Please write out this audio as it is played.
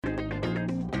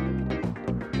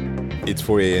It's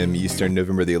 4 a.m. Eastern,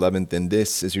 November the 11th, and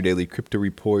this is your daily crypto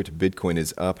report. Bitcoin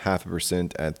is up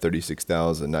 0.5% at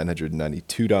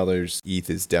 $36,992. ETH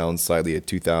is down slightly at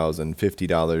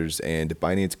 $2,050, and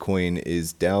Binance Coin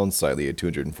is down slightly at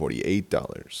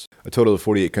 $248. A total of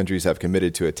 48 countries have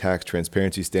committed to a tax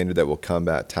transparency standard that will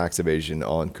combat tax evasion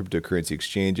on cryptocurrency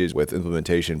exchanges, with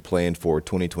implementation planned for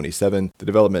 2027. The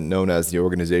development, known as the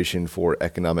Organization for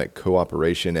Economic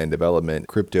Cooperation and Development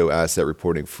Crypto Asset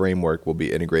Reporting Framework, will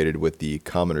be integrated with the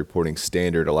Common Reporting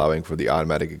Standard, allowing for the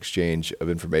automatic exchange of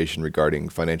information regarding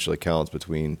financial accounts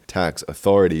between tax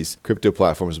authorities. Crypto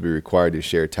platforms will be required to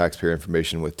share taxpayer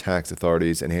information with tax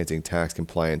authorities, enhancing tax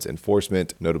compliance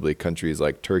enforcement. Notably, countries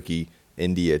like Turkey,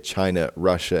 India, China,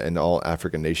 Russia, and all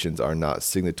African nations are not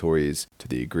signatories to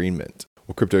the agreement.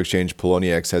 Well, crypto exchange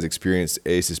Poloniex has experienced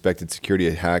a suspected security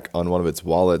hack on one of its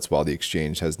wallets. While the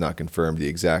exchange has not confirmed the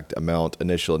exact amount,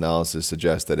 initial analysis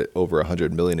suggests that over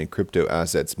 100 million in crypto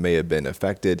assets may have been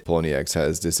affected. Poloniex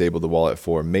has disabled the wallet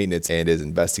for maintenance and is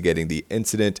investigating the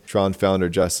incident. Tron founder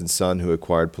Justin Sun, who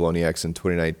acquired Poloniex in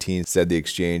 2019, said the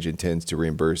exchange intends to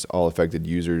reimburse all affected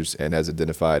users and has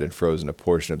identified and frozen a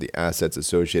portion of the assets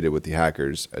associated with the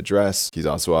hacker's address. He's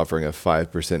also offering a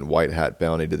 5% white hat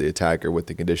bounty to the attacker, with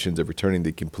the conditions of returning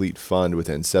the complete fund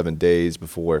within 7 days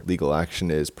before legal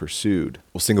action is pursued.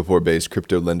 Well, Singapore-based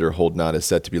crypto lender Holdnot is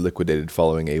set to be liquidated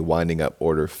following a winding up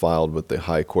order filed with the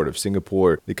High Court of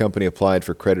Singapore. The company applied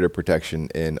for creditor protection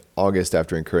in August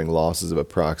after incurring losses of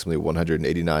approximately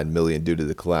 $189 million due to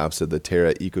the collapse of the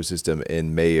Terra ecosystem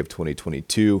in May of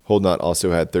 2022. Holdnot also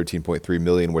had $13.3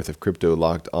 million worth of crypto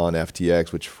locked on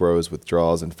FTX, which froze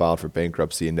withdrawals and filed for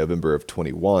bankruptcy in November of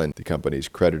 21. The company's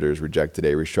creditors rejected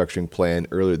a restructuring plan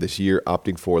earlier this year,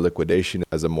 opting for liquidation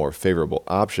as a more favorable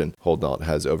option. Holdnot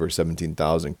has over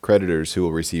 17,000 creditors who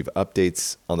will receive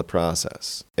updates on the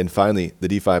process. And finally, the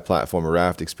DeFi platform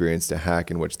Raft experienced a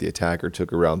hack in which the attacker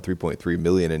took around 3.3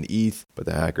 million in ETH, but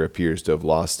the hacker appears to have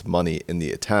lost money in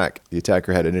the attack. The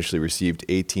attacker had initially received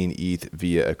 18 ETH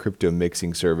via a crypto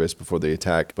mixing service before the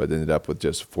attack, but ended up with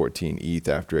just 14 ETH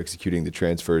after executing the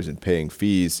transfers and paying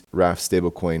fees. Raft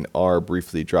stablecoin R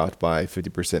briefly dropped by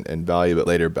 50% in value, but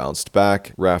later bounced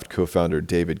back. Raft co-founder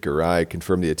David Garai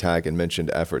confirmed the attack and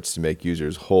mentioned efforts to make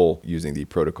users whole using the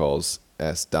protocol's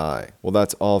SDAI. Well,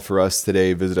 that's all for us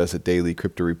today. Visit us at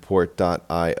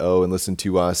dailycryptoreport.io and listen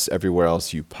to us everywhere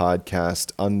else you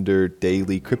podcast under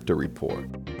Daily Crypto Report.